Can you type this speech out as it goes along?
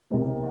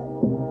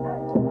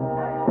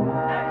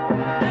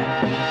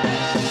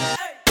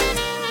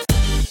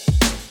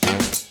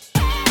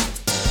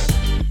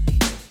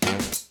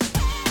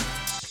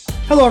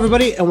Hello,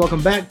 everybody, and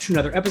welcome back to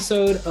another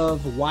episode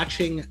of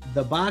Watching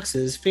the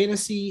Boxes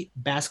Fantasy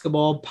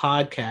Basketball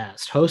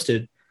Podcast,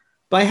 hosted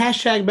by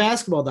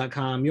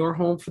 #basketball.com, your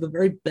home for the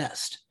very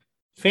best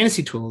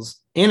fantasy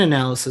tools and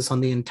analysis on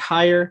the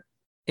entire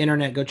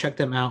internet. Go check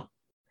them out,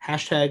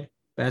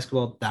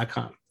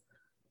 #basketball.com.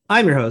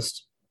 I'm your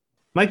host,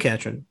 Mike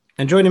Catron,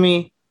 and joining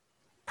me,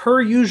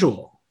 per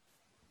usual,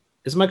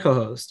 is my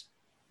co-host,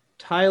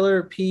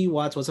 Tyler P.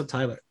 Watts. What's up,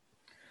 Tyler?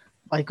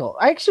 Michael,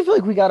 I actually feel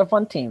like we got a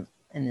fun team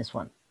in this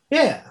one.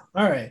 Yeah.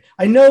 All right.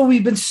 I know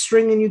we've been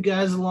stringing you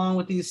guys along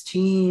with these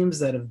teams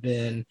that have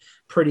been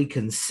pretty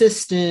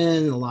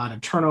consistent, a lot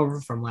of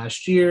turnover from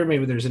last year.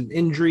 Maybe there's an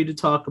injury to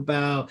talk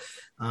about.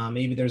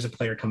 Maybe there's a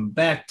player coming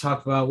back to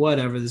talk about,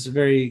 whatever. This is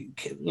very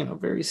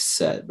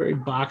set, very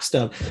boxed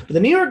up. But the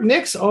New York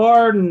Knicks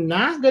are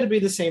not going to be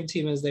the same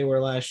team as they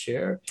were last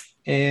year.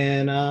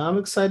 And I'm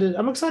excited.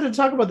 I'm excited to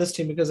talk about this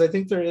team because I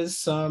think there is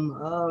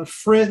some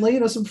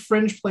some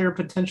fringe player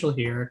potential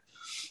here.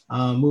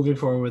 Moving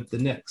forward with the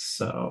Knicks.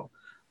 So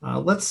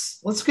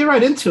let's get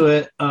right into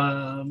it.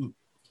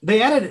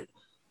 They added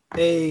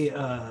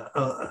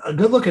a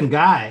good-looking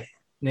guy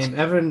named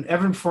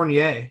Evan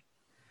Fournier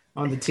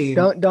on the team.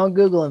 Don't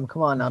Google him.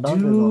 Come on now.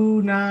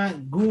 Do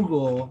not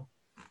Google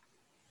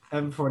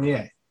Evan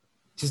Fournier.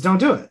 Just don't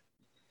do it.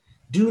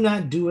 Do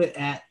not do it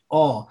at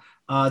all.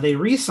 They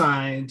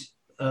re-signed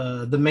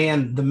the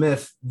man, the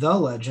myth, the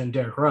legend,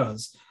 Derrick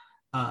Rose.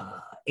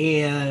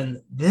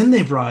 And then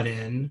they brought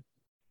in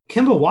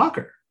Kemba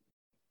Walker,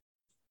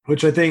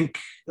 which I think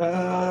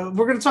we're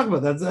going to talk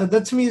about.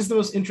 That to me is the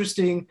most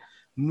interesting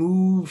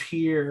move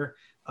here.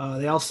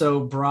 They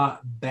also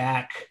brought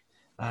back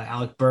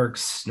Alec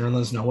Burks,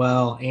 Nerlens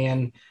Noel,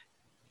 and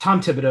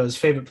Tom Thibodeau's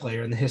favorite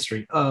player in the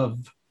history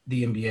of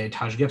the NBA,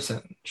 Taj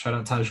Gibson. Shout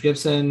out Taj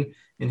Gibson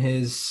in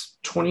his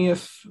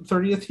 20th,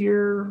 30th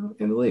year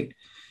in the league.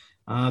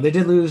 They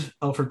did lose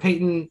Elfrid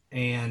Payton,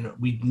 and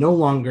we no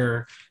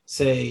longer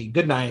say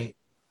good night,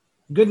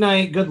 good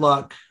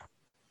luck.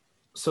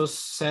 So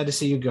sad to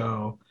see you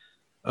go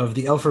of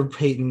the Elfrid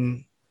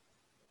Payton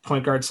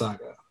point guard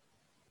saga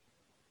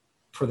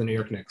for the New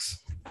York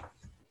Knicks.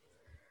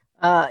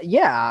 But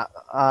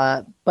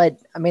I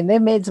mean, they've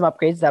made some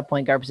upgrades to that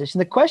point guard position.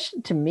 The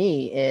question to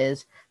me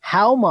is,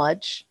 how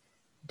much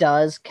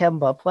does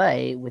Kemba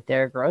play with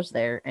Derrick Rose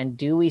there? And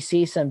do we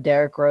see some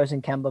Derrick Rose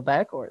and Kemba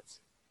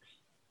backcourts?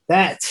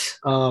 That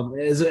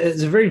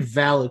is a very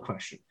valid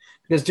question.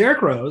 Because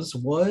Derrick Rose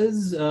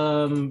was, shout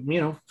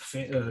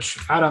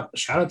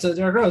out to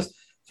Derrick Rose,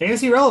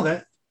 fantasy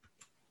relevant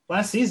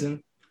last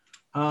season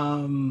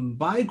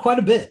by quite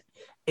a bit.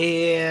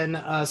 And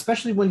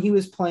especially when he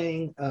was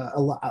playing a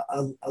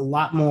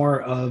lot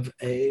more of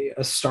a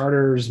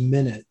starter's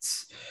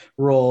minutes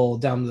role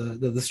down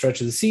the stretch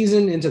of the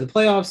season into the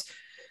playoffs.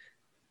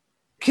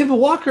 Kemba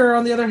Walker,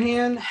 on the other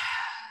hand,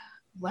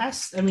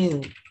 last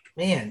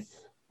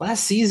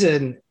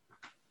season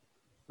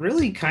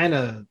really kind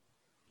of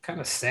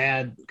a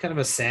sad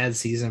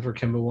season for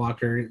Kemba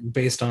Walker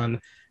based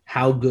on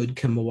how good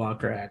Kemba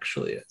Walker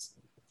actually is.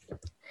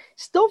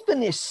 Still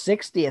finished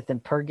 60th in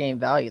per game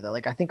value though.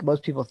 Like, I think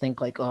most people think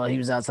like, oh, he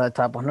was outside the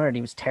top 100. He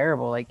was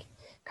terrible. Like,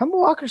 Kemba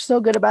Walker's still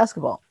good at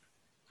basketball.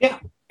 Yeah.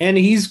 And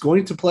he's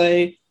going to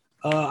play,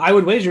 I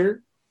would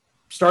wager,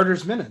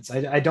 starters minutes.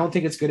 I don't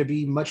think it's going to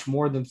be much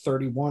more than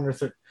 31 or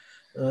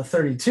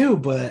 32,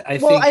 but I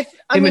think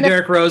him and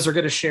Derrick Rose are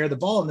going to share the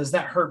ball. And does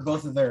that hurt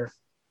both of them,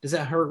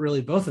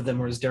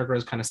 or does Derrick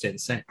Rose kind of stay the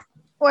same?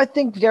 Well, I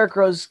think Derrick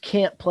Rose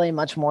can't play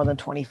much more than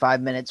 25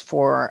 minutes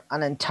for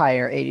an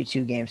entire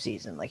 82 game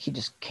season. Like, he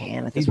just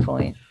can't at this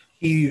point.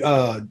 He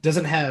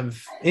doesn't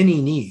have any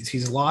knees.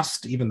 He's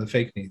lost even the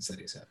fake knees that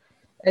he's had.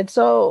 And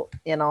so,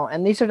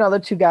 and these are the other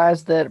two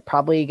guys that are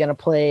probably going to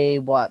play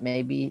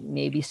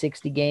maybe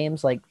 60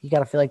 games. Like, you got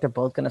to feel like they're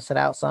both going to sit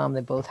out some.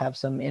 They both have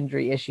some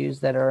injury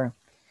issues that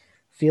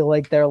feel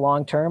like they're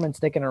long-term and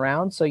sticking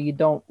around. So you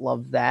don't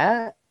love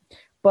that.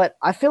 But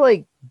I feel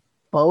like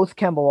both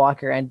Kemba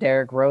Walker and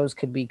Derrick Rose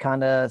could be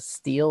kind of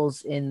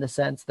steals in the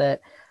sense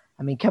that,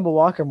 I mean, Kemba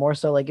Walker more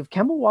so, like, if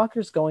Kemba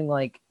Walker's going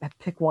like at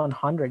pick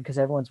 100 because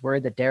everyone's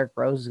worried that Derrick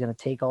Rose is going to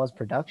take all his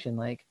production,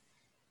 like,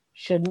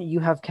 shouldn't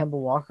you have Kemba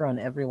Walker on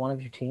every one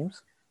of your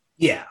teams?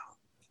 Yeah,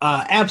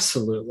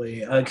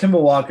 absolutely. Kemba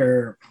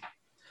Walker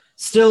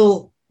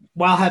still,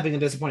 while having a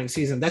disappointing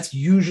season, that's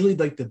usually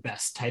like the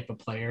best type of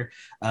player,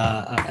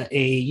 like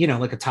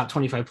a top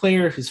 25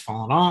 player who's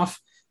fallen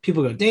off.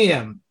 People go,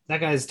 damn, that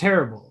guy's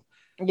terrible.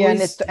 Yeah,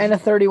 and a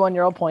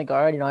 31-year-old point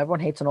guard.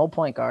 Everyone hates an old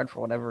point guard for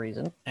whatever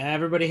reason.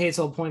 Everybody hates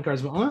old point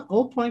guards, but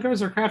old point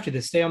guards are crafty.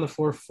 They stay on the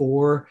floor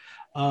for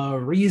a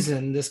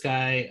reason. This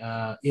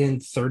guy in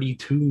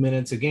 32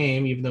 minutes a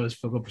game, even though his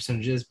field goal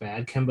percentage is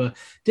bad, Kemba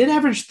did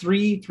average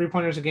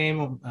three-pointers a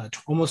game,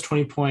 almost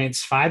 20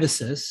 points, 5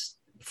 assists,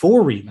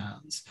 4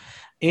 rebounds,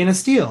 and a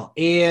steal.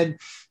 And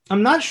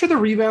I'm not sure the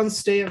rebounds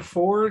stay at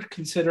 4,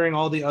 considering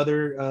all the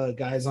other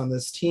guys on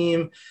this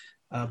team.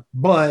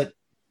 But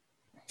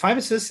 5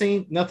 assists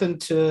ain't nothing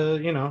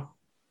to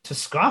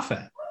scoff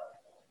at.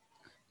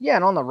 Yeah,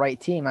 and on the right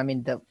team, I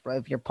mean,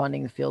 if you're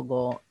punting the field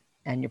goal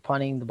and you're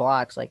punting the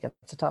blocks, like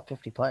it's a top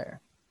 50 player.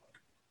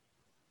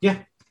 Yeah.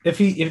 If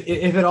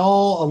it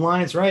all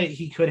aligns right,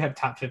 he could have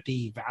top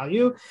 50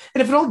 value.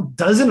 And if it all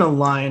doesn't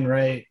align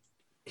right,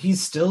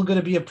 he's still going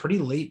to be a pretty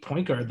late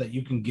point guard that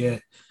you can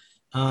get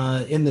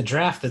in the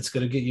draft that's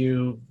going to get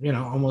you,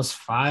 almost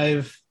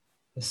 5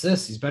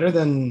 assists. He's better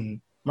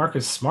than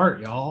Marcus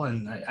Smart, y'all.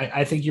 And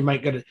I think you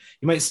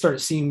might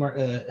start seeing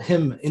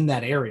him in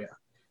that area.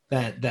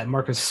 That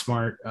Marcus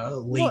Smart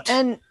late. Well,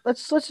 and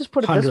let's just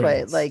put it this way: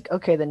 hundreds. like,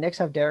 okay, the Knicks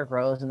have Derrick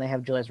Rose and they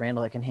have Julius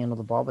Randle that can handle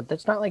the ball, but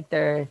that's not like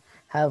they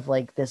have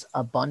like this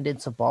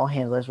abundance of ball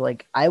handlers.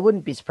 Like, I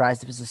wouldn't be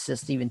surprised if his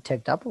assists even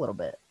ticked up a little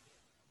bit.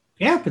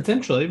 Yeah,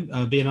 potentially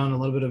being on a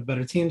little bit of a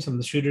better team, some of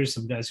the shooters,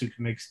 some guys who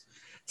can make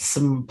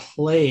some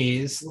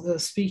plays.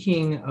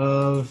 Speaking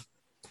of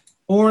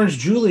Orange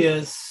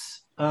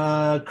Julius,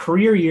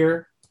 career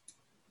year,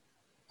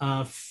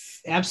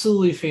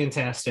 absolutely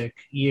fantastic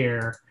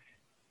year.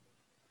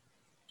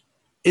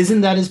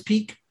 Isn't that his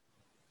peak?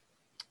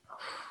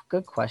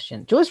 Good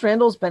question. Julius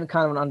Randle's been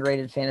kind of an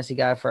underrated fantasy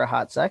guy for a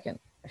hot second,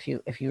 if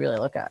you really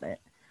look at it.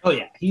 Oh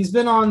yeah, he's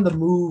been on the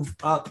move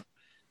up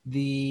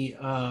the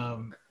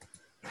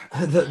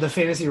the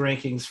fantasy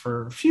rankings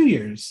for a few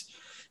years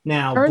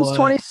now. Turns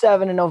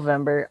 27 in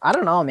November. I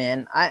don't know,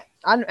 man. I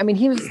mean,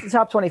 he was the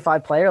top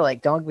 25 player.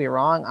 Like, don't get me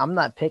wrong, I'm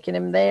not picking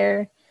him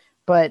there,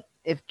 but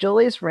if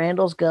Julius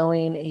Randle's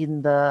going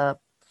in the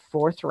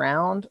 4th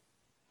round,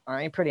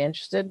 aren't you pretty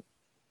interested?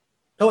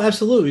 Oh,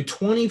 absolutely.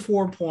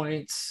 24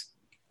 points,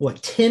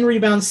 10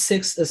 rebounds,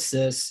 6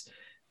 assists,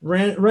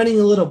 running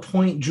a little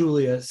point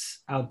Julius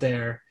out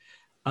there.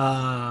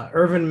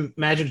 Irvin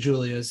Magic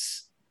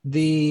Julius.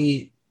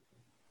 The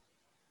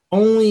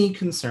only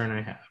concern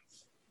I have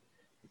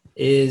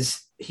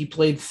is he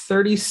played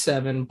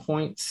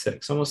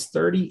 37.6, almost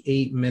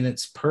 38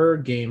 minutes per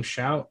game.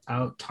 Shout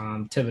out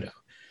Tom Thibodeau.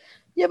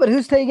 Yeah, but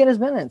who's taking his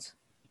minutes?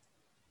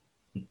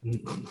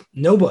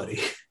 Nobody.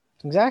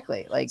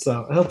 Exactly. Like,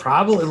 so he'll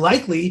probably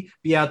likely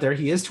be out there.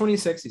 He is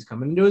 26. He's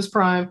coming into his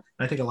prime.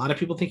 I think a lot of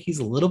people think he's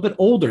a little bit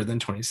older than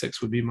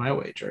 26 would be my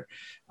wager.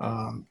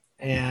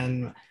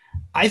 And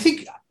I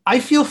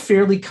feel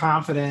fairly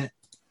confident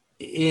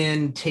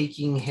in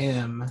taking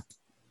him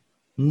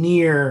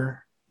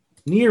near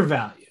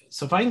value.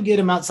 So if I can get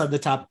him outside the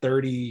top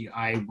 30,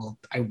 I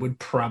would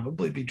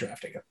probably be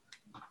drafting him.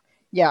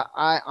 Yeah,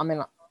 I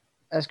mean,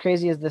 as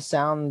crazy as this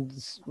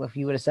sounds, if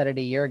you would have said it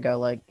a year ago,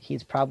 like,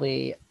 he's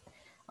probably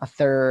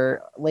a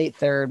late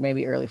third,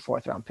 maybe early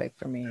 4th round pick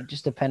for me,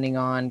 just depending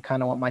on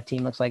kind of what my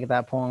team looks like at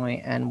that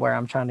point and where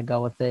I'm trying to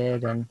go with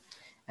it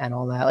and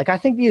all that. Like, I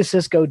think the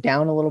assists go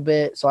down a little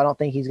bit, so I don't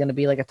think he's going to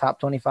be like a top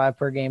 25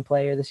 per game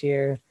player this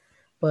year,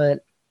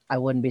 but I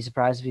wouldn't be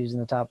surprised if he was in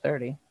the top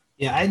 30.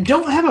 Yeah, I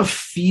don't have a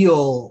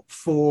feel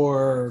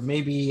for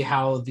maybe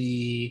how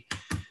the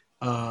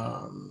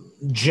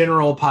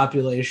general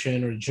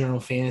population or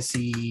general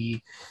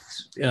fantasy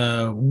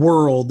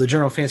world, the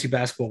general fantasy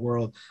basketball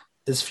world,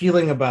 is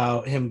feeling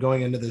about him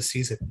going into this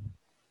season.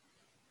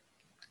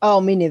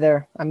 Oh, me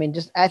neither. I mean,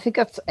 I think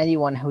that's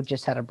anyone who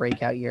just had a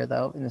breakout year,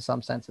 though, in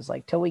some senses.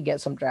 Like, till we get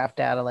some draft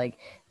data, like,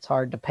 it's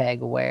hard to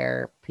peg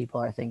where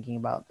people are thinking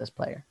about this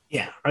player.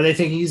 Yeah. Are they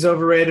thinking he's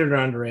overrated or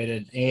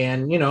underrated?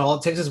 And, all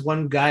it takes is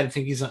one guy to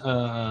think he's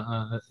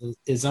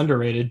is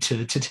underrated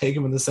to take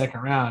him in the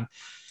 2nd round.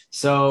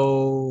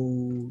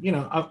 So,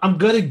 I'm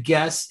going to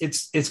guess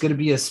it's going to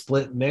be a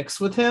split mix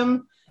with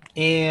him.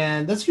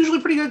 And that's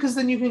usually pretty good because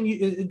then you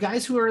can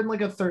guys who are in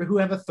like who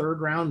have a 3rd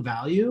round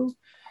value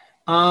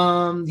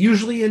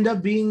usually end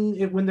up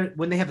being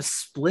when they have a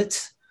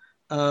split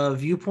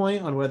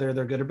viewpoint on whether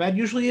they're good or bad,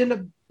 usually end up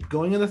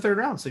going in the 3rd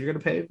round. So you're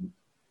going to pay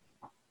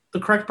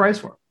the correct price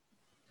for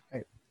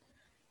it.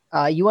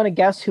 Right. You want to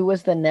guess who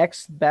was the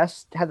next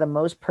best, had the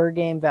most per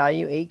game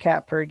value, 8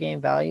 cap per game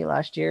value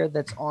last year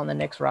that's on the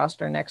Knicks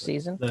roster next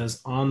season? That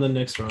is on the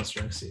Knicks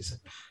roster next season.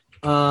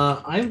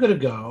 I'm gonna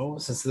go,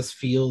 since this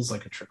feels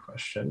like a trick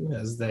question,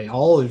 as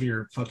all of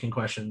your fucking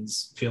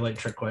questions feel like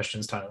trick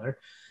questions, Tyler.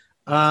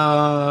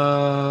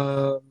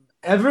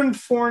 Evan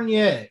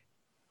Fournier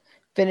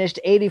finished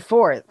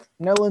 84th.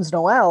 Nerlens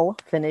Noel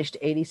finished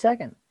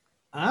 82nd.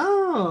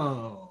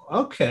 Oh,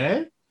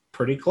 okay,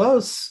 pretty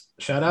close.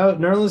 Shout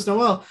out Nerlens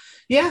Noel.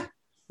 Yeah,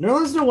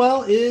 Nerlens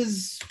Noel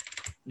is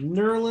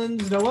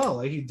Nerlens Noel.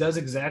 Like, he does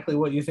exactly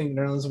what you think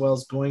Nerlens Noel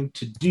is going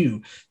to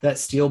do. That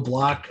steal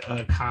block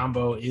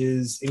combo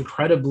is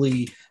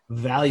incredibly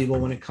valuable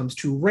when it comes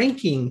to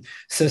ranking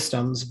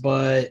systems.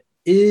 But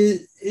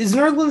is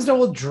Nerlens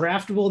Noel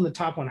draftable in the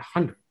top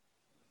 100?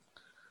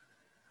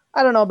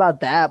 I don't know about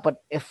that,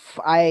 but if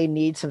I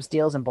need some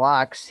steals and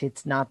blocks,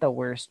 it's not the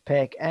worst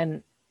pick.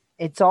 And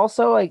it's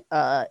also like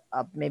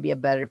maybe a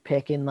better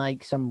pick in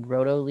like some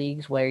roto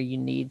leagues where you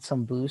need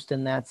some boost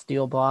in that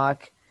steal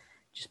block,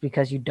 just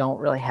because you don't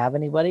really have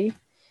anybody.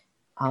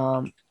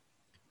 And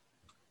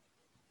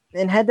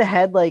head to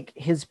head, like,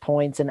 his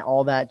points and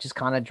all that just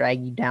kind of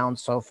drag you down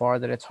so far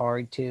that it's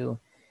hard to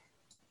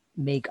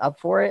make up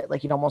for it.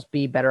 Like you'd almost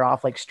be better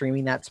off like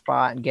streaming that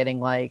spot and getting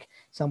like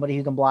somebody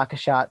who can block a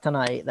shot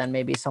tonight, then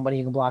maybe somebody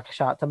who can block a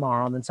shot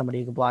tomorrow, and then somebody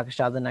who can block a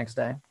shot the next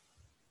day.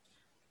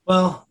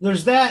 Well,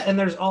 there's that, and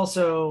there's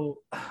also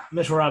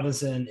Mitchell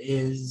Robinson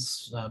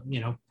is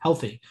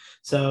healthy.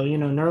 So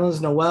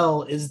Nerlens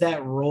Noel is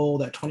that role.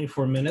 That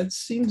 24 minutes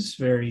seems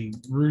very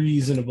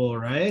reasonable,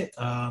 right?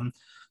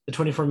 The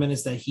 24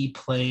 minutes that he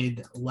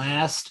played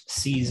last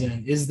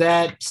season, is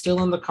that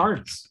still in the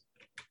cards?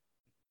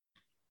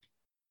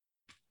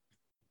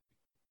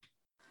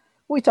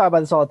 We talk about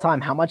this all the time.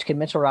 How much can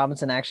Mitchell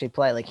Robinson actually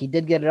play? Like he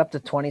did get it up to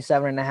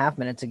 27 and a half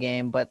minutes a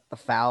game, but the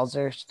fouls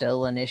are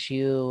still an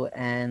issue.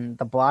 And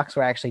the blocks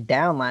were actually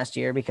down last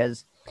year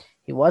because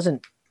he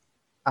wasn't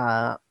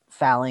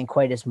fouling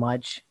quite as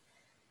much.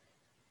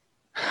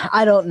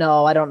 I don't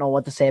know. I don't know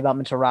what to say about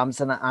Mitchell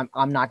Robinson.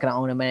 I'm not going to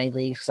own him in any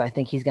leagues because I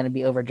think he's going to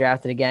be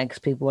overdrafted again because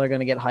people are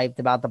going to get hyped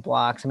about the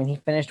blocks. I mean, he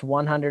finished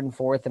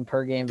 104th in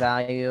per game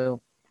value.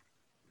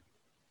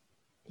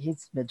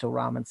 He's Mitchell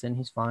Robinson.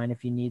 He's fine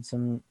if you need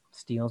some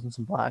steals and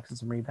some blocks and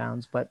some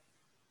rebounds. But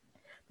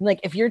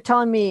like, if you're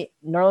telling me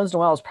Nerlens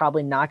Noel is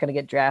probably not going to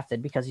get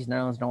drafted because he's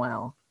Nerlens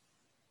Noel,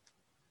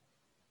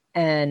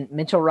 and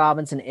Mitchell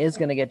Robinson is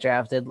going to get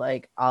drafted,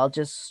 like I'll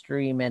just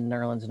stream in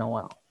Nerlens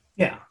Noel.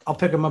 Yeah, I'll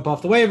pick him up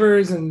off the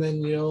waivers, and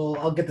then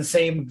I'll get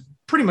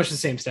pretty much the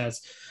same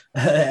stats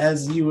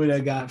as you would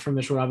have got from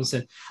Mitchell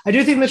Robinson. I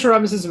do think Mitchell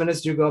Robinson's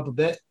minutes do go up a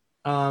bit.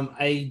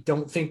 I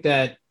don't think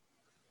that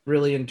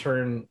really in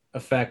turn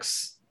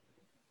affects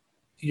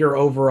your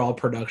overall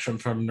production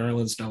from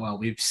Nerlens Noel.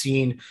 We've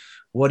seen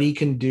what he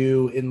can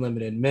do in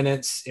limited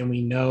minutes, and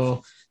we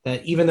know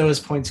that even though his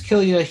points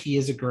kill you, he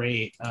is a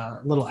great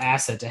little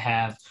asset to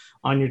have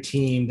on your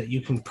team that you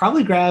can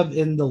probably grab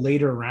in the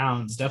later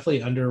rounds,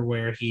 definitely under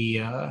where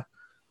he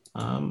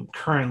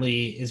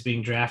currently is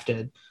being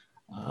drafted.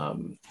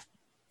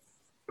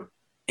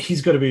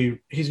 He's going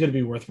to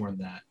be worth more than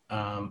that.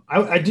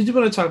 I did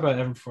want to talk about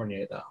Evan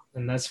Fournier though,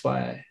 and that's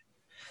why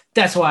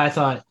I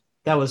thought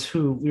that was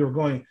who we were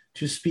going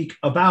to speak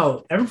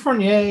about. Evan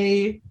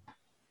Fournier,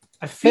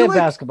 I feel good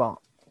at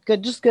basketball.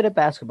 Just good at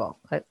basketball.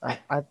 I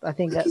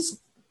think that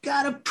he's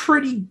got a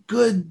pretty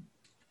good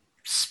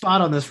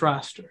spot on this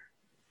roster.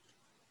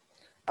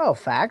 Oh,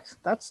 fact.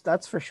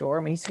 That's for sure.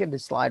 I mean, he's going to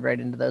slide right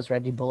into those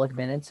Reggie Bullock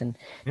minutes, and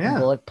yeah.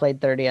 Bullock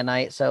played 30 a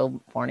night,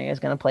 so Fournier is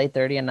going to play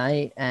 30 a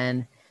night.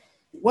 And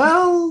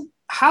well,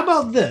 how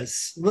about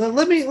this?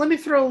 Let me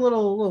throw a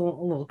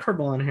little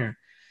curveball in here.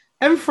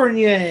 Evan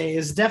Fournier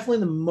is definitely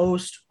the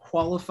most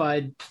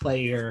qualified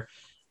player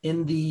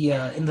in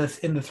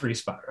the three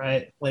spot,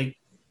 right? Like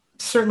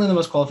certainly the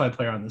most qualified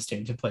player on this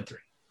team to play three.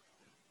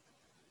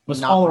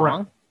 Was all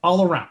around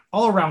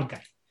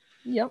guy.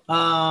 Yep.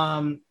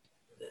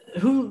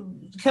 Who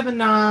Kevin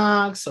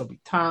Knox, Obi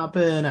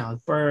Toppin,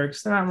 Alec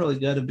Burks, they're not really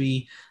going to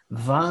be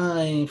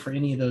vying for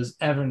any of those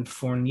Evan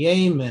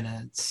Fournier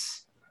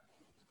minutes.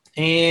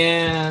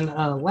 And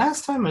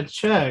last time I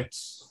checked,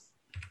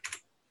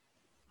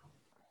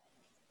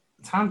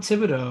 Tom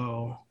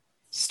Thibodeau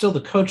still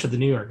the coach of the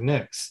New York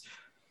Knicks.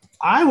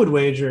 I would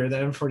wager that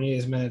Evan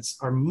Fournier's minutes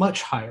are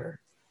much higher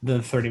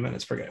than 30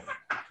 minutes per game.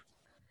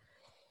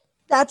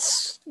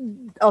 That's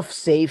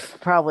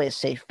probably a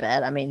safe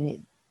bet. I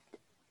mean,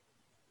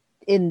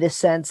 in the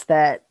sense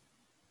that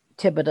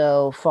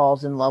Thibodeau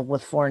falls in love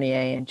with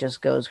Fournier and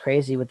just goes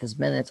crazy with his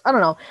minutes. I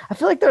don't know. I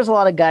feel like there's a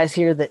lot of guys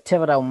here that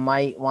Thibodeau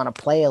might want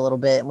to play a little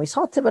bit. And we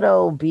saw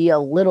Thibodeau be a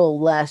little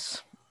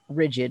less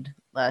rigid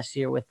last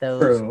year with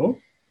those. True.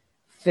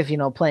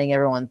 Playing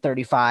everyone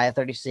 35,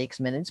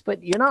 36 minutes.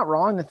 But you're not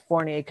wrong that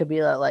Fournier could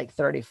be at like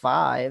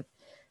 35.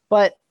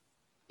 But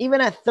even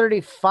at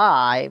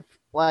 35,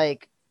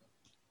 like,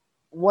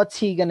 what's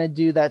he going to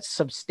do that's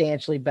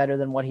substantially better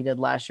than what he did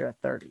last year at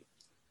 30?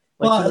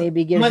 Like, he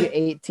maybe gives you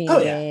 18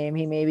 a game.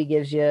 He maybe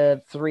gives you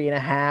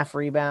 3.5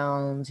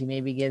 rebounds. He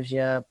maybe gives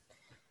you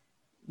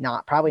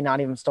probably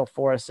not even still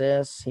 4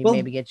 assists. He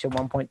maybe gets you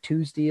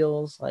 1.2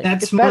 steals. Like,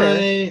 that's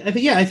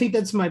I think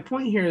that's my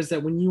point here is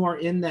that when you are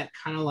in that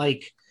kind of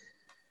like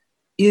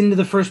into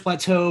the first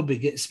plateau,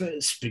 beginning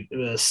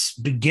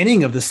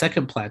of the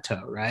second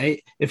plateau,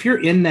 right? If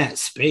you're in that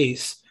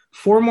space,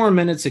 4 more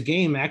minutes a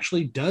game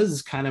actually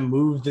does kind of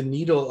move the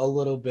needle a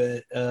little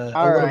bit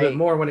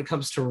more when it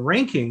comes to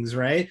rankings,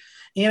 right?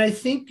 And I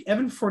think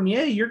Evan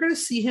Fournier, you're going to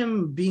see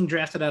him being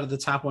drafted out of the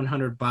top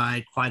 100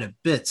 by quite a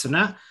bit. So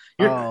I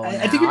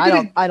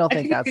don't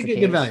think that's the case.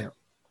 Good value.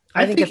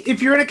 I think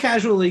if you're in a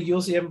casual league,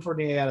 you'll see Evan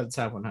Fournier out of the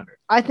top 100.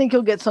 I think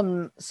he'll get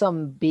some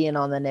being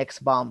on the Knicks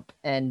bump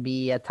and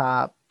be a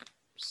top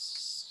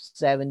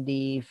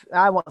 70.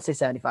 I won't say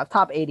 75,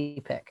 top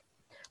 80 pick.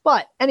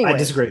 But anyway, I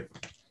disagree.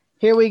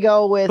 Here we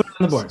go with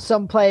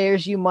some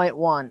players you might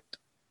want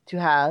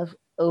to have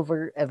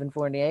over Evan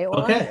Fournier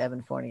or under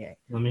Evan Fournier.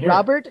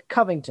 Robert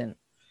Covington.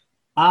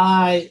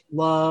 I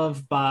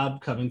love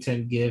Bob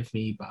Covington. Give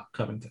me Bob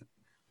Covington.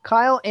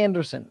 Kyle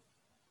Anderson.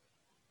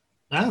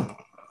 Oh.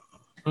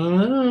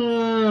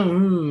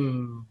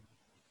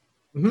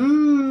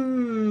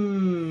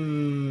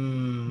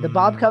 The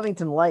Bob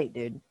Covington light,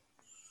 dude.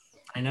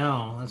 I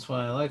know. That's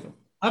why I like him.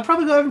 I'd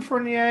probably go Evan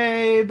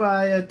Fournier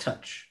by a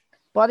touch.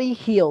 Buddy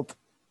Hield.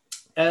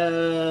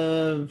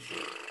 Uh,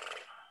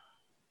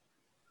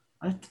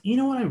 you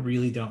know what? I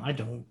really don't.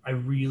 I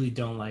really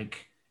don't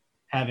like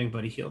having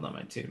Buddy Hield on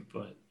my team.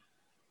 But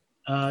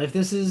if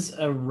this is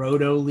a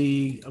Roto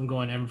league, I'm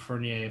going Evan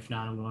Fournier. If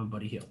not, I'm going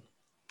Buddy Hield.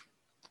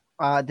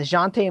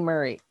 DeJounte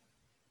Murray.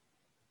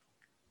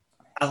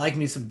 I like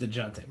me some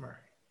DeJounte Murray.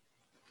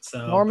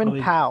 So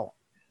Norman Powell.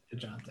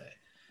 DeJounte.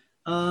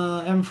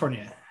 Evan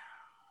Fournier.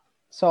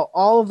 So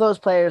all of those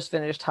players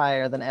finished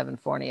higher than Evan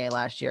Fournier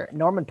last year.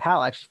 Norman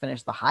Powell actually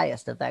finished the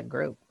highest of that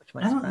group, which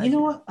might surprise you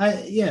know what?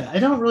 I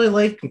don't really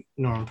like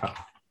Norman Powell.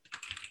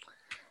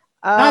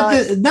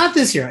 Not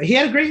this year. He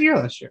had a great year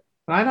last year.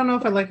 I don't know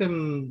if I like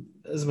him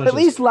as much. At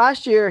least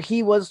last year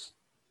he was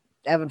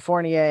Evan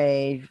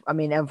Fournier. I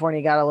mean, Evan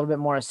Fournier got a little bit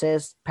more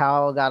assists.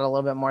 Powell got a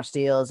little bit more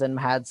steals and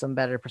had some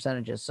better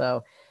percentages.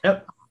 So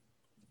yep,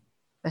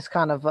 it's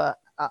kind of a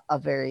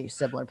very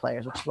similar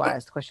players, which is why I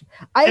asked the question.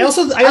 I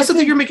also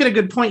think you're making a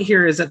good point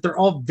here is that they're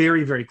all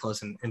very, very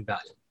close in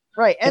value.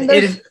 Right. And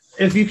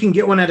if you can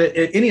get one at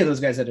any of those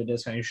guys at a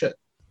discount, you should.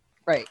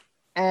 Right.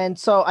 And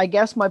so I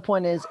guess my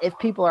point is if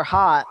people are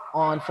hot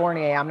on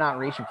Fournier, I'm not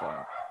reaching for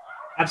him.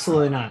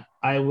 Absolutely not.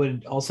 I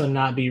would also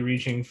not be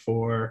reaching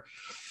for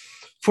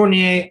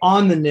Fournier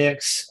on the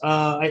Knicks.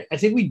 I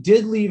think we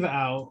did leave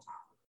out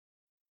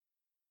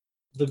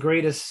the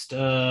greatest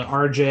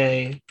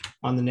RJ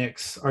on the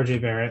Knicks,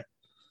 RJ Barrett.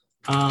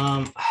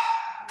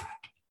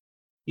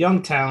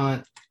 Young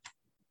talent,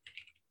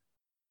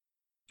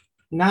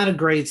 not a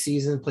great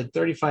season, played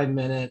 35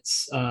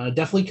 minutes,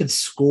 definitely could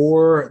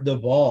score the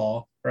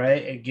ball,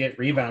 right, and get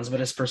rebounds, but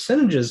his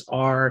percentages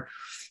are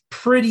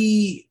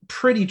pretty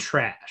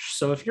trash.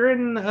 So if you're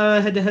in a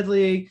head-to-head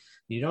league,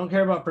 you don't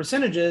care about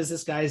percentages,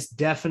 this guy's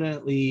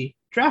definitely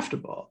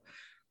draftable.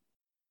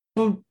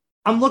 So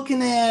I'm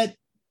looking at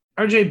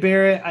RJ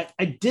Barrett.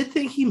 I did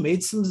think he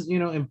made some,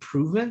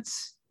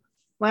 improvements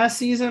last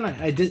season.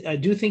 I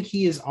do think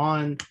he is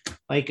on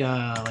an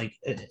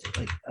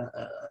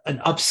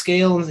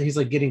upscale, and he's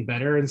like getting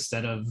better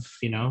instead of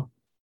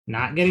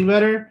not getting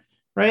better,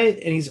 right?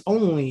 And he's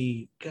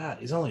only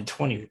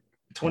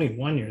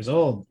 21 years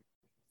old.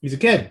 He's a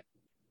kid.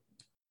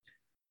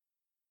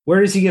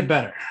 Where does he get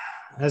better?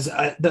 As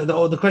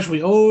the question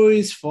we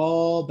always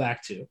fall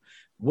back to,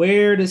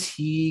 where does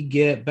he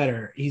get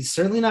better? He's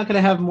certainly not going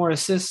to have more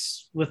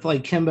assists with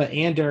like Kemba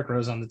and Derrick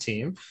Rose on the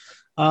team.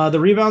 The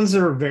rebounds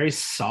are very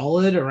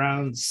solid,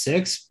 around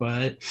 6,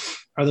 but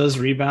are those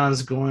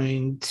rebounds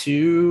going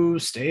to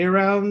stay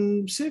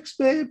around 6?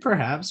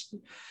 Perhaps.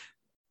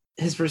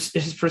 His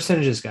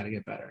percentages got to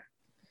get better.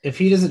 If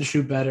he doesn't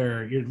shoot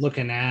better, you're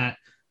looking at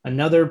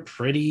another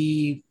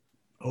pretty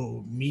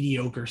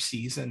mediocre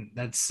season.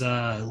 That's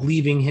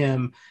leaving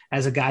him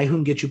as a guy who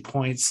can get you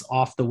points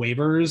off the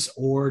waivers,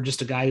 or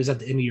just a guy who's at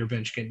the end of your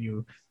bench getting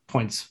you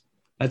points.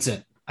 That's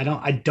it.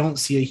 I don't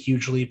see a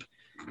huge leap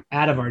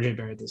out of RJ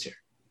Barrett this year.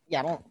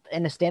 Yeah,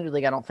 in a standard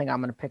league, I don't think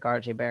I'm going to pick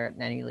RJ Barrett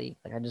in any league.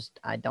 Like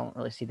I don't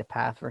really see the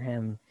path for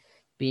him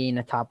being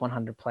a top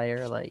 100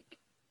 player. Like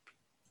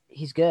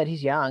he's good,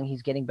 he's young,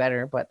 he's getting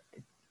better, but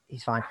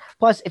he's fine.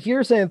 Plus, if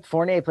you're saying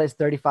Fournier plays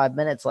 35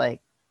 minutes, like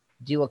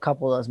do a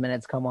couple of those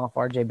minutes come off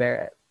RJ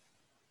Barrett?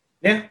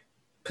 Yeah,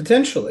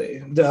 potentially.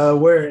 And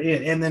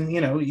then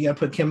you got to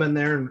put Kim in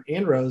there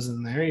and Rose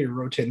in there. You're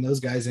rotating those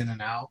guys in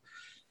and out.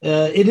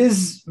 It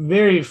is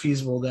very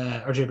feasible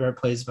that RJ Barrett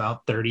plays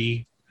about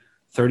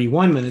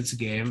 31 minutes a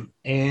game.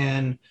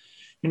 And,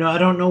 I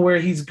don't know where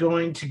he's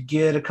going to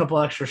get a couple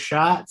extra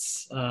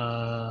shots.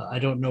 I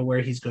don't know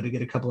where he's going to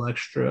get a couple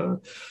extra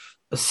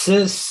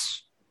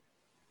assists.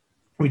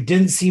 We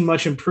didn't see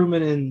much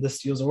improvement in the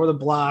steals or the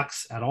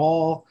blocks at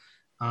all.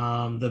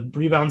 The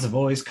rebounds have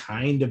always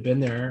kind of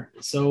been there.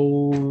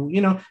 So,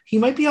 he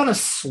might be on a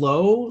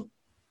slow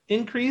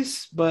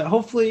increase, but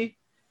hopefully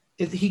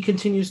if he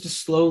continues to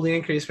slowly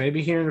increase,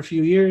 maybe here in a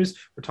few years,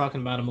 we're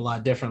talking about him a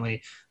lot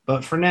differently.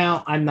 But for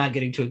now, I'm not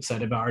getting too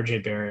excited about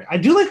RJ Barrett. I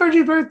do like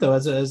RJ Barrett, though,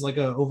 as like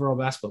an overall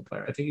basketball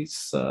player. I think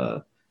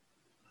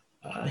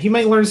he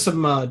might learn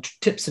some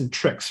tips and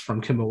tricks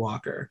from Kemba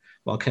Walker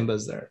while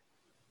Kemba's there.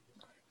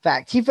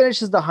 Fact, he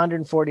finishes the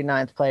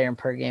 149th player in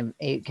per game,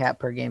 8 cap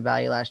per game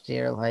value last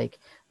year. Like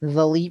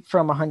the leap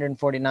from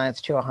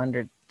 149th to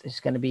 100 is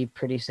going to be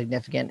pretty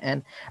significant.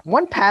 And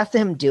one path to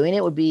him doing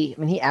it would be,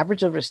 he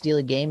averaged over a steal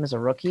a game as a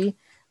rookie.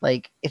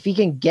 Like if he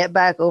can get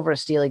back over a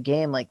steal a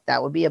game, like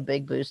that would be a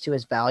big boost to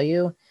his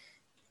value.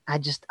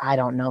 I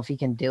don't know if he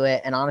can do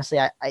it. And honestly,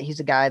 he's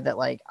a guy that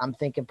like, I'm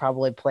thinking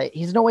probably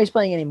he's no way he's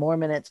playing any more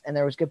minutes, and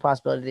there was good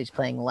possibility that he's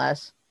playing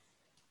less.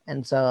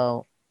 And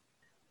so,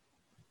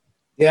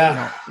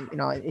 yeah,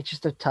 it's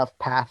just a tough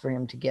path for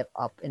him to get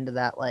up into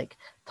that like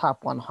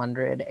top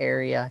 100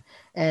 area.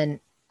 And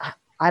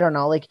I don't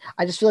know, like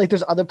I just feel like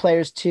there's other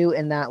players too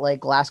in that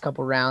like last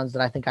couple rounds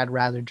that I think I'd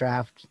rather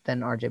draft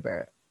than RJ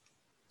Barrett.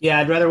 Yeah,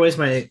 I'd rather waste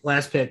my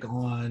last pick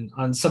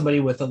on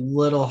somebody with a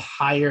little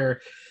higher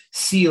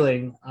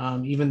ceiling.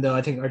 Even though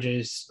I think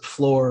RJ's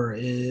floor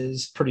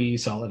is pretty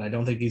solid, I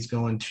don't think he's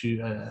going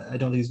to. I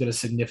don't think he's going to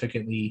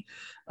significantly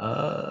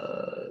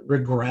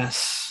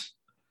regress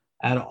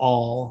at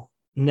all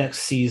next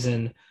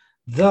season.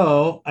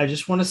 Though I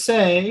just want to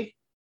say,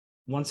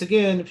 once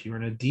again, if you're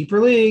in a deeper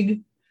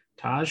league,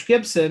 Taj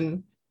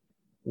Gibson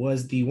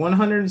was the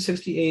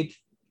 168th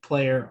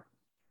player,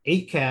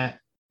 8 cat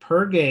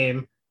per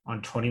game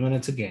on 20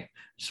 minutes a game.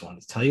 Just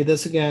wanted to tell you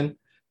this again.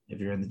 If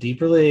you're in the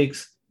deeper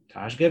leagues,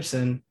 Taj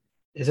Gibson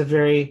is a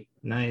very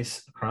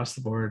nice across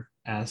the board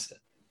asset.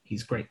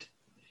 He's great.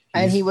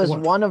 And he was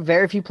one of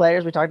very few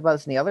players. We talked about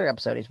this in the other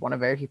episode. He's one of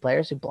very few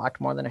players who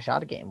blocked more than a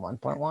shot a game,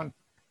 1.1.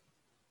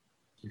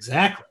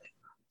 Exactly.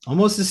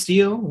 Almost a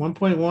steal,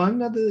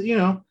 1.1. You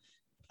know,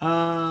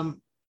 I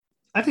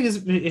think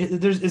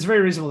it's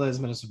very reasonable that his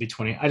minutes would be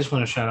 20. I just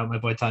want to shout out my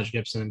boy Taj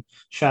Gibson.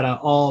 Shout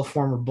out all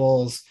former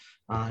Bulls,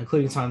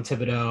 including Tom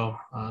Thibodeau.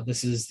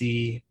 This is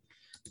the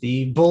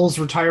Bulls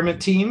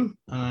retirement team,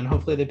 and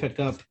hopefully they pick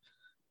up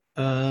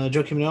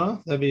Joakim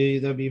Noah.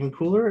 That'd be even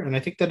cooler. And I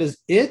think that is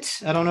it.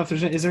 I don't know if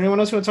is there anyone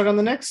else who want to talk on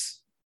the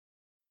Knicks?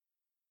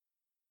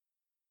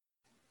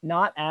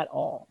 Not at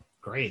all.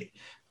 Great.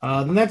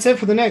 Then that's it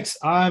for the Knicks.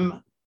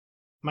 I'm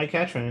Mike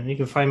Catron, and you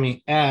can find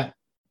me at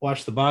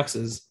Watch the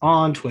Boxes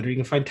on Twitter. You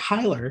can find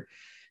Tyler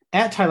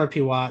at Tyler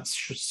P. Watts.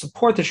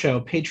 Support the show,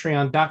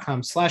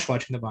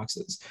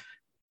 patreon.com/watchingtheboxes.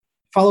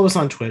 Follow us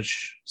on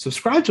Twitch.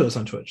 Subscribe to us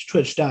on Twitch,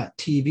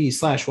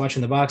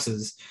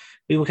 twitch.tv/watchingtheboxes.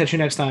 We will catch you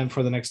next time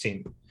for the next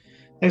team.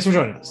 Thanks for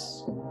joining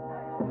us.